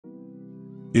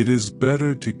It is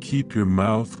better to keep your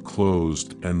mouth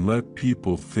closed and let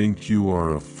people think you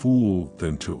are a fool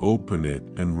than to open it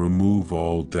and remove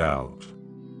all doubt.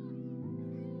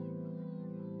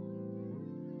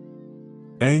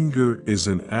 Anger is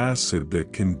an acid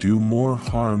that can do more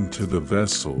harm to the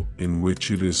vessel in which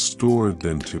it is stored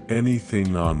than to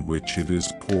anything on which it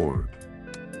is poured.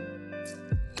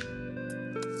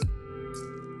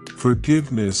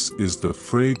 Forgiveness is the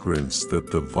fragrance that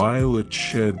the violet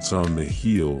sheds on the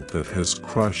heel that has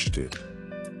crushed it.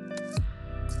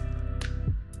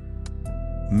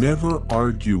 Never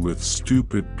argue with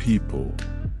stupid people.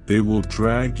 They will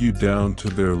drag you down to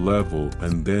their level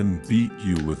and then beat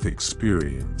you with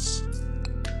experience.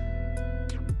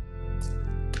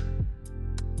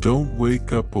 Don't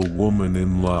wake up a woman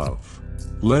in love.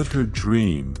 Let her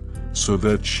dream, so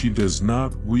that she does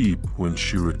not weep when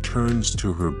she returns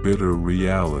to her bitter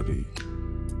reality.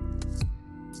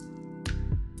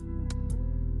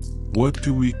 What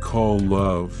do we call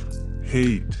love,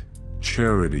 hate,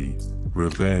 charity,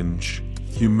 revenge,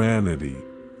 humanity,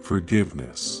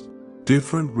 forgiveness?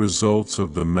 Different results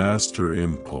of the master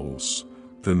impulse,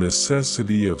 the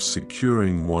necessity of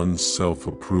securing one's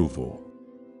self-approval.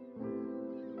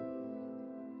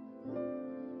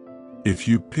 If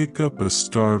you pick up a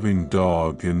starving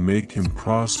dog and make him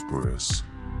prosperous,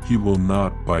 he will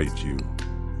not bite you.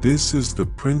 This is the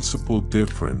principal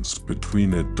difference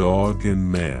between a dog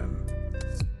and man.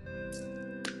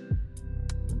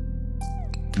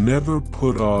 Never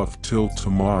put off till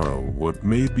tomorrow what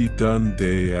may be done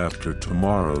day after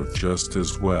tomorrow just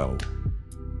as well.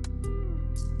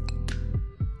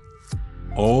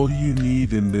 All you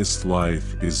need in this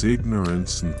life is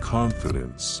ignorance and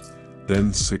confidence.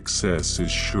 Then success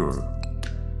is sure.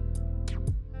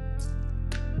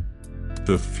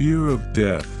 The fear of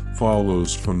death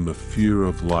follows from the fear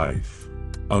of life.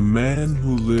 A man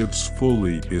who lives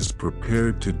fully is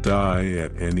prepared to die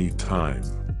at any time.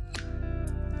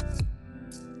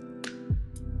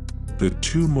 The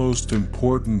two most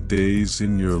important days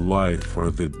in your life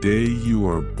are the day you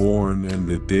are born and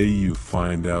the day you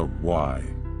find out why.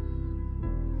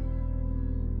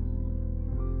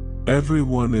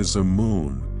 Everyone is a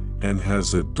moon, and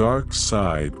has a dark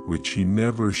side which he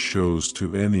never shows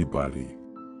to anybody.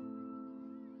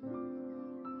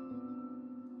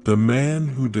 The man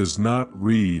who does not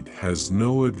read has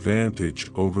no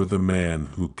advantage over the man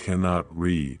who cannot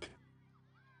read.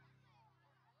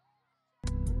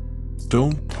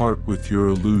 Don't part with your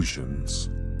illusions.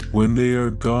 When they are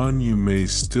gone you may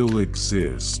still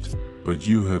exist, but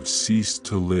you have ceased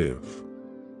to live.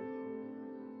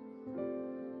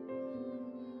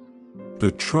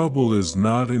 The trouble is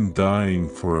not in dying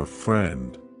for a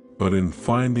friend, but in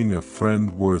finding a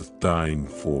friend worth dying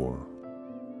for.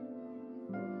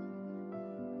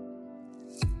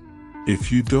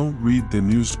 If you don't read the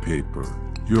newspaper,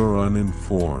 you're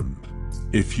uninformed.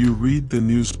 If you read the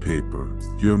newspaper,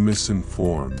 you're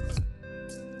misinformed.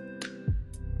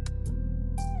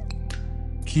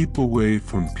 Keep away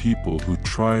from people who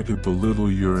try to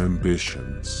belittle your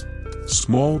ambitions.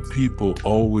 Small people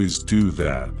always do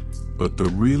that. But the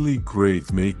really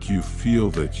great make you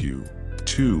feel that you,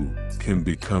 too, can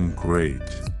become great.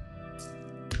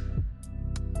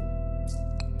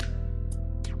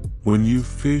 When you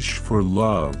fish for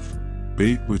love,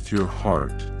 bait with your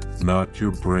heart, not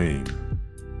your brain.